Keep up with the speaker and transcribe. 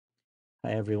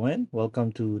Hi everyone,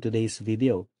 welcome to today's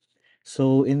video.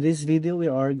 So in this video, we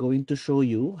are going to show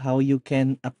you how you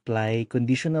can apply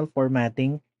conditional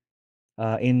formatting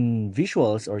in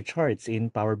visuals or charts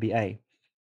in Power BI.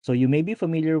 So you may be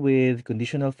familiar with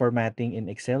conditional formatting in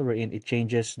Excel wherein it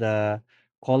changes the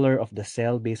color of the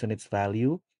cell based on its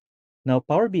value. Now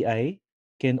Power BI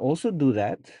can also do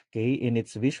that, okay, in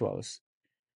its visuals.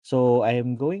 So I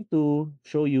am going to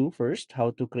show you first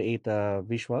how to create a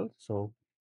visual. So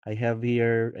I have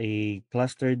here a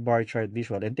clustered bar chart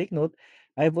visual. And take note,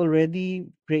 I've already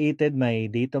created my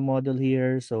data model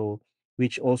here. So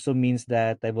which also means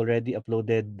that I've already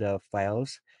uploaded the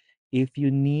files. If you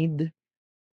need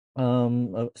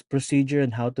a procedure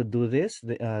on how to do this,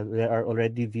 there are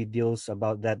already videos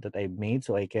about that I've made.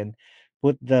 So I can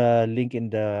put the link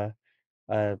in the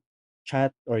uh,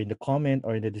 chat or in the comment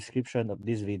or in the description of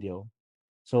this video.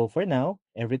 So for now,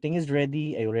 everything is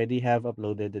ready. I already have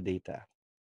uploaded the data.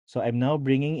 So I'm now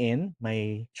bringing in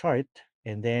my chart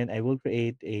and then I will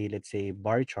create a, let's say,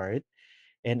 bar chart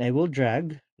and I will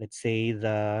drag, let's say,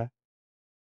 the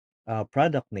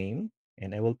product name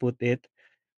and I will put it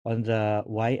on the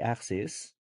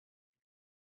y-axis.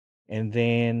 And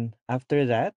then after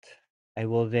that, I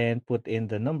will then put in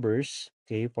the numbers,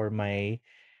 okay, for my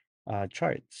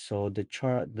chart. So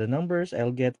the numbers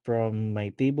I'll get from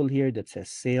my table here that says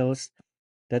sales.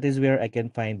 That is where I can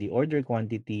find the order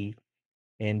quantity.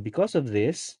 And because of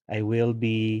this, I will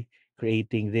be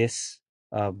creating this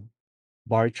uh,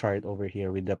 bar chart over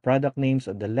here with the product names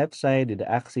on the left side, with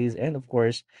the axis, and of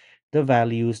course, the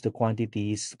values, the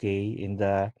quantities, okay, in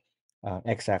the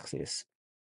x-axis.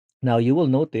 Now, you will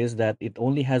notice that it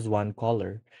only has one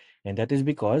color. And that is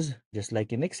because, just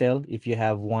like in Excel, if you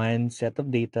have one set of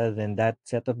data, then that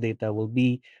set of data will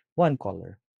be one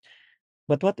color.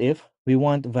 But what if we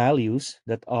want values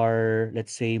that are,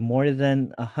 let's say, more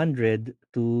than 100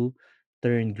 to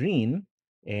turn green,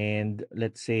 and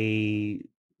let's say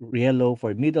yellow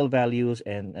for middle values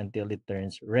and until it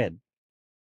turns red?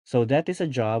 So that is a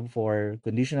job for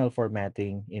conditional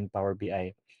formatting in Power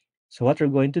BI. So what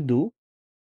we're going to do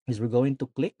is we're going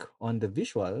to click on the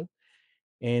visual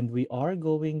and we are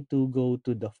going to go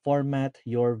to the Format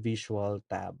Your Visual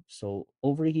tab. So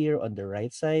over here on the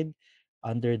right side,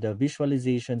 under the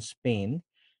visualizations pane,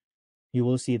 you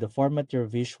will see the Format Your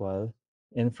Visual.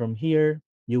 And from here,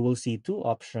 you will see two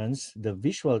options, the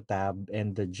Visual tab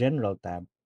and the General tab.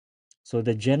 So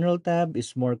the General tab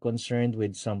is more concerned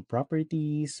with some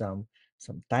properties, some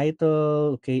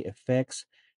title, okay, effects.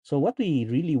 So what we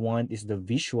really want is the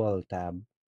Visual tab.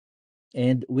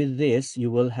 And with this,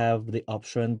 you will have the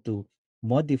option to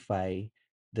modify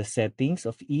the settings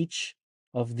of each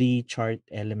of the chart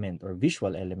element or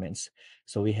visual elements.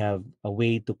 So we have a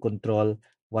way to control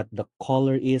what the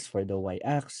color is for the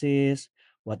y-axis,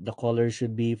 what the color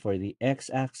should be for the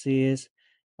x-axis,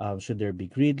 should there be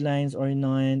grid lines or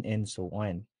none, and so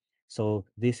on. So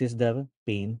this is the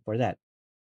pane for that.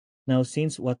 Now,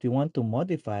 since what we want to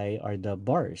modify are the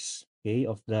bars, okay,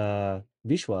 of the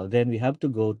visual, then we have to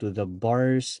go to the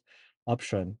bars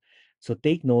option. So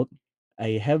take note,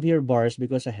 I have here bars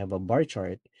because I have a bar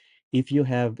chart. If you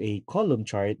have a column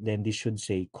chart, then this should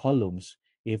say columns.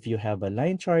 If you have a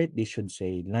line chart, this should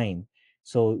say line.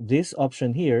 So this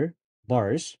option here,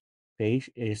 bars, okay,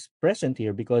 is present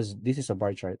here because this is a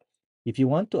bar chart. If you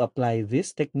want to apply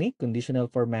this technique, conditional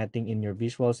formatting in your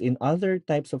visuals in other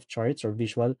types of charts or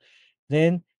visual,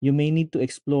 then you may need to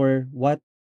explore what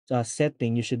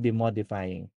setting you should be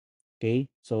modifying. Okay,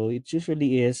 so it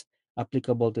usually is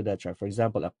applicable to that chart. For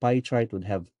example, a pie chart would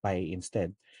have pie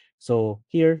instead. So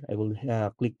here I will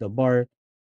click the bar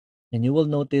and you will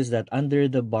notice that under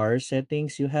the bar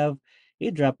settings, you have a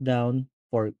drop down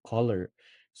for color.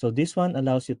 So this one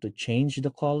allows you to change the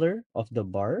color of the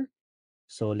bar.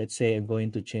 So let's say I'm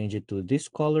going to change it to this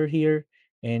color here,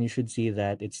 and you should see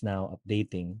that it's now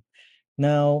updating.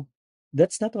 Now,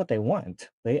 that's not what I want.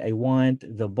 Okay? I want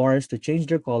the bars to change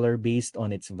their color based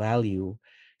on its value.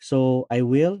 So I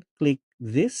will click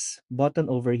this button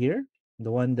over here,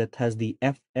 the one that has the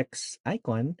FX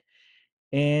icon,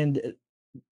 and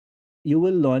you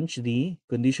will launch the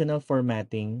conditional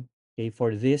formatting, okay,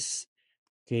 for this,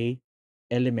 okay,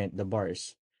 element, the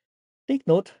bars. Take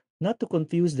note not to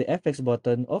confuse the FX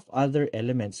button of other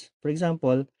elements. For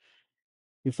example,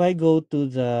 if I go to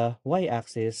the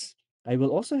y-axis, I will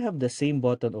also have the same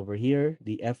button over here,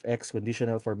 the FX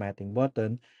conditional formatting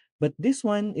button, but this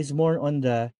one is more on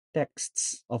the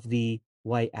texts of the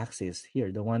y-axis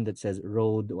here, the one that says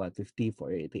road 150,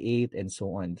 488, and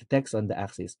so on, the text on the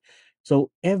axis.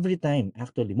 So every time,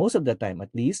 actually, most of the time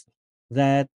at least,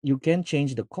 that you can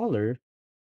change the color,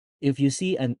 If you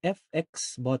see an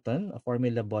FX button, a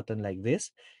formula button like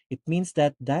this, it means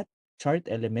that that chart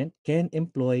element can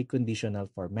employ conditional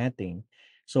formatting.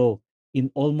 So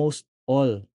in almost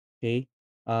all, okay,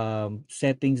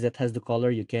 settings that has the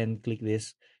color, you can click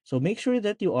this. So make sure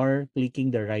that you are clicking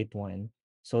the right one.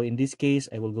 So in this case,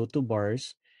 I will go to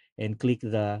bars and click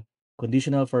the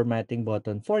conditional formatting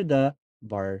button for the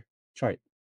bar chart.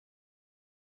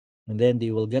 And then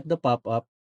you will get the pop-up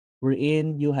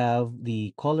wherein you have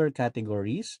the color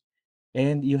categories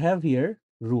and you have here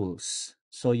rules.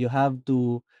 So you have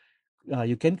to,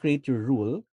 you can create your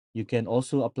rule. You can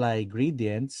also apply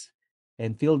gradients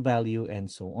and field value and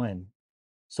so on.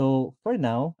 So for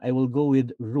now, I will go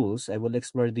with rules. I will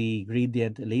explore the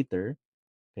gradient later.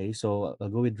 Okay, so I'll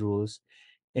go with rules.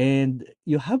 And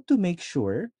you have to make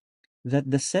sure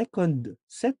that the second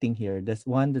setting here, that's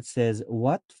one that says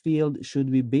what field should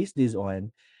we base this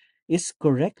on, is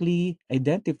correctly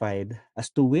identified as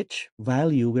to which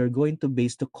value we're going to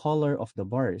base the color of the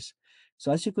bars.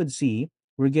 So as you could see,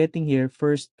 we're getting here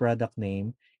first product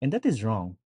name, and that is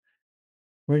wrong.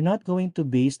 We're not going to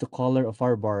base the color of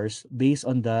our bars based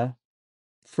on the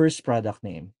first product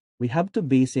name. We have to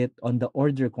base it on the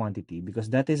order quantity because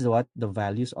that is what the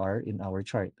values are in our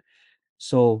chart.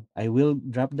 So I will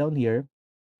drop down here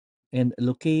and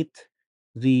locate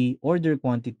the order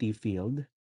quantity field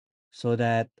so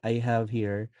that I have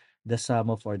here the sum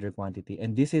of order quantity.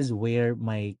 And this is where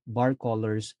my bar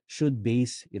colors should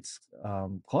base its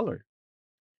color.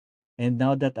 And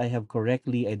now that I have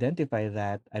correctly identified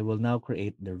that, I will now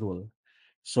create the rule.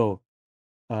 So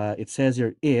it says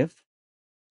here if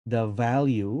the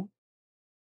value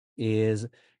is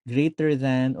greater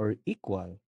than or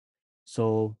equal.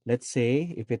 So let's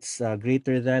say if it's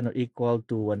greater than or equal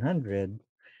to 100,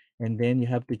 and then you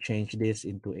have to change this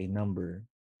into a number.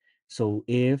 So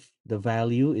if the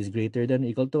value is greater than or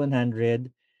equal to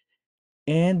 100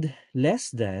 and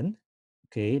less than,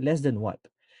 okay, less than what?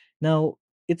 Now,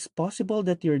 it's possible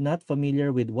that you're not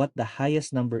familiar with what the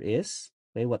highest number is,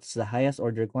 okay, what's the highest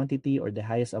order quantity or the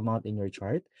highest amount in your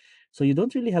chart. So you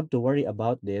don't really have to worry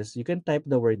about this. You can type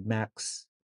the word max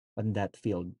on that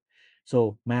field.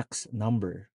 So max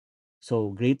number. So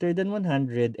greater than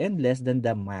 100 and less than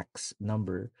the max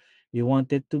number. You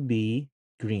want it to be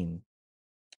green.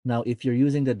 Now, if you're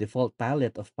using the default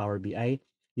palette of Power BI,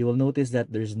 you will notice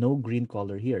that there's no green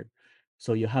color here.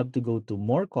 So you have to go to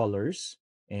more colors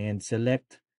and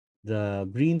select the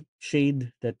green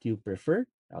shade that you prefer.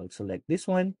 I'll select this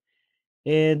one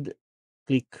and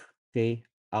click okay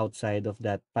outside of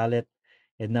that palette.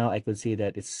 And now I could see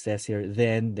that it says here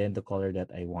then the color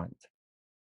that I want.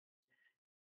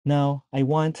 Now I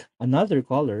want another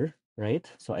color, right?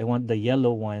 So I want the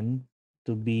yellow one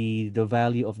to be the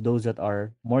value of those that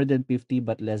are more than 50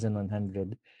 but less than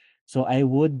 100. So I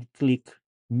would click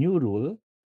new rule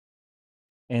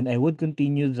and I would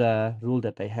continue the rule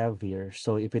that I have here.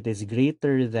 So if it is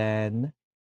greater than,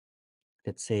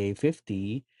 let's say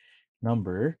 50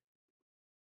 number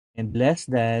and less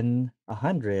than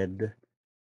 100,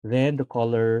 then the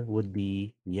color would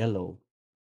be yellow.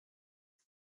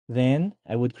 Then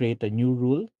I would create a new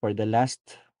rule for the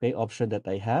last pay option that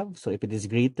I have. So if it is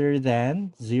greater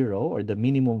than 0 or the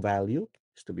minimum value,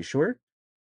 just to be sure,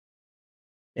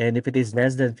 and if it is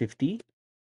less than 50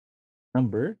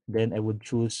 number, then I would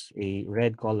choose a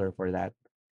red color for that.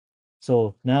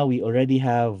 So now we already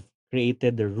have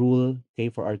created the rule, okay,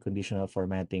 for our conditional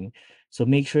formatting. So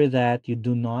make sure that you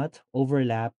do not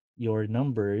overlap your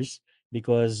numbers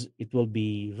because it will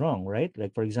be wrong, right?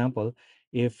 Like for example,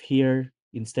 if here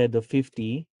instead of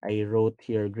 50, I wrote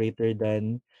here greater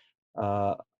than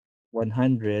uh,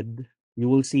 100, you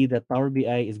will see that Power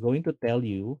BI is going to tell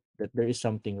you that there is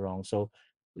something wrong. So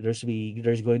there's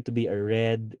going to be a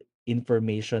red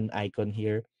information icon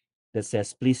here that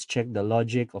says please check the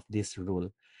logic of this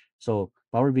rule. So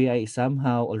Power BI is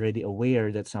somehow already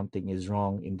aware that something is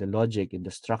wrong in the logic, in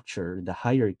the structure, the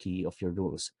hierarchy of your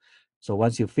rules. So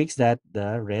once you fix that,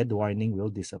 the red warning will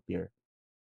disappear.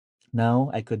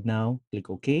 Now I could now click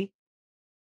OK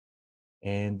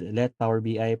and let Power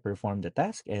BI perform the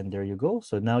task. And there you go.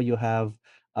 So now you have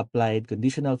applied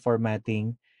conditional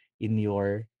formatting in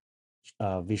your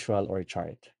visual or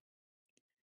chart.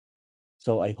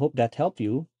 So I hope that helped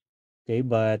you. Okay,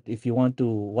 but if you want to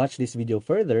watch this video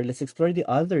further, let's explore the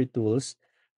other tools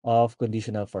of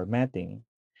conditional formatting.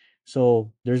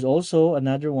 So there's also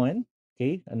another one,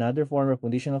 okay, another form of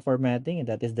conditional formatting, and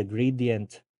that is the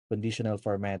gradient conditional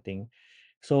formatting.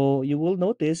 So you will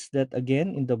notice that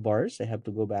again in the bars, I have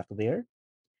to go back there.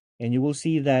 And you will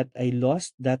see that I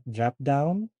lost that drop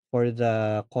down for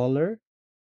the color.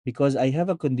 because I have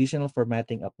a conditional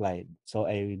formatting applied. So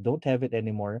I don't have it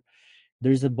anymore.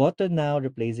 There's a button now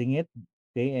replacing it,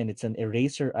 okay, and it's an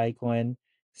eraser icon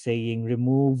saying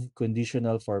remove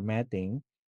conditional formatting.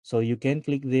 So you can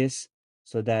click this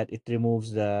so that it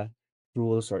removes the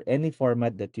rules or any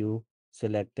format that you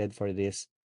selected for this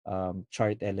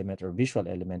chart element or visual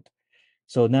element.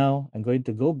 So now I'm going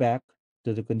to go back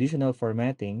to the conditional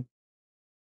formatting.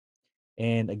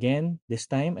 And again, this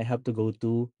time I have to go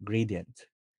to gradient.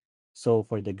 So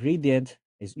for the gradient,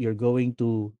 is you're going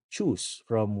to choose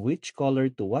from which color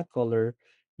to what color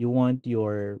you want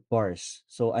your bars.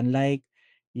 So unlike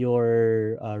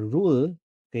your rule,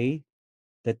 okay,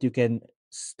 that you can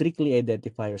strictly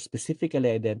identify or specifically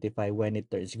identify when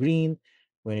it turns green,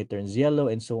 when it turns yellow,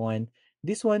 and so on.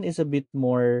 This one is a bit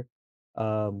more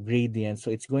gradient.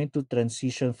 So it's going to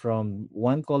transition from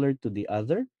one color to the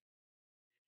other.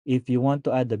 If you want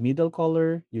to add the middle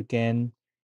color, you can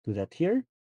do that here.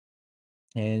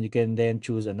 And you can then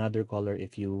choose another color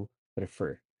if you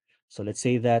prefer. So let's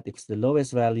say that if it's the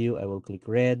lowest value, I will click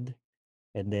red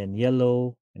and then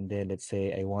yellow. And then let's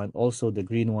say I want also the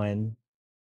green one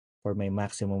for my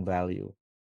maximum value.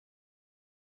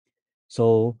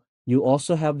 So you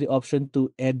also have the option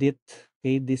to edit,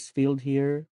 okay, this field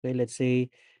here. Okay, let's say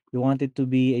you want it to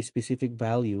be a specific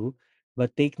value,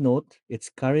 but take note, it's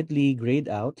currently grayed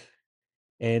out.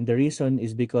 And the reason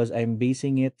is because I'm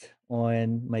basing it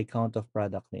on my count of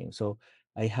product name. So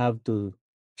I have to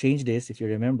change this if you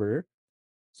remember.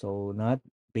 So not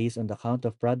based on the count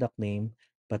of product name,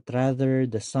 but rather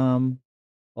the sum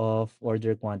of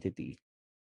order quantity.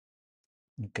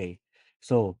 Okay.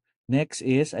 So next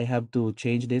is I have to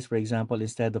change this. For example,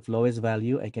 instead of lowest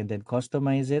value, I can then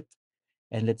customize it.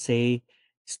 And let's say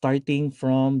starting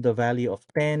from the value of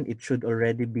 10, it should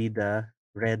already be the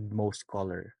redmost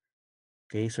color.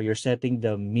 Okay, so you're setting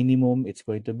the minimum, it's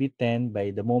going to be 10.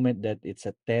 By the moment that it's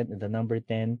at 10, the number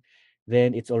 10,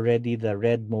 then it's already the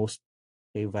redmost,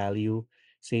 okay, value.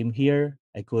 Same here,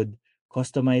 I could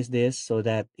customize this so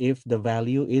that if the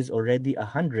value is already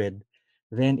 100,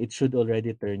 then it should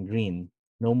already turn green.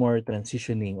 No more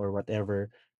transitioning or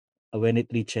whatever when it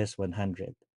reaches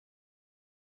 100.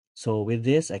 So with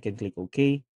this, I can click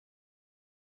OK.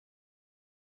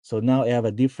 So now I have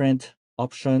a different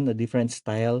option, a different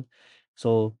style.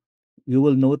 So you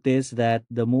will notice that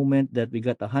the moment that we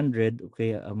got 100,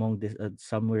 okay, among this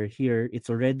somewhere here, it's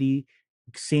already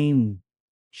same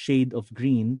shade of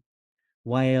green,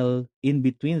 while in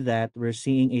between that, we're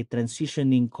seeing a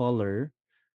transitioning color,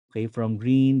 okay, from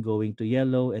green going to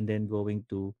yellow and then going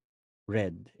to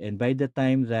red. And by the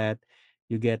time that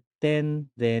you get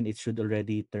 10, then it should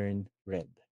already turn red.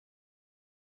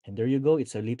 And there you go.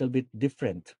 It's a little bit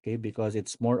different, okay, because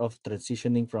it's more of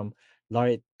transitioning from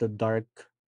light to dark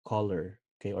color,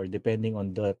 okay, or depending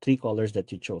on the three colors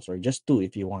that you chose, or just two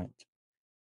if you want.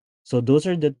 So those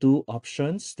are the two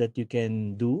options that you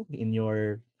can do in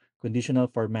your conditional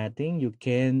formatting. You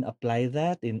can apply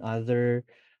that in other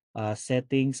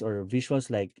settings or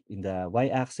visuals, like in the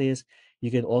y-axis.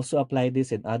 You can also apply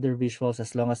this in other visuals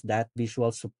as long as that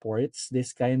visual supports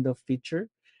this kind of feature.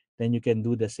 Then you can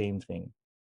do the same thing.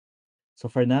 So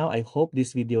for now, I hope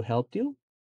this video helped you.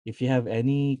 If you have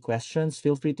any questions,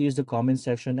 feel free to use the comment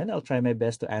section and I'll try my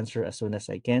best to answer as soon as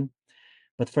I can.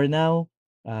 But for now,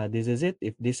 this is it.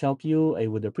 If this helped you, I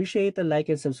would appreciate a like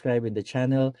and subscribe in the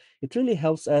channel. It really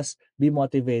helps us be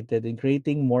motivated in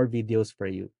creating more videos for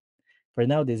you. For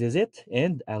now, this is it,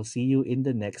 and I'll see you in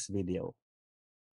the next video.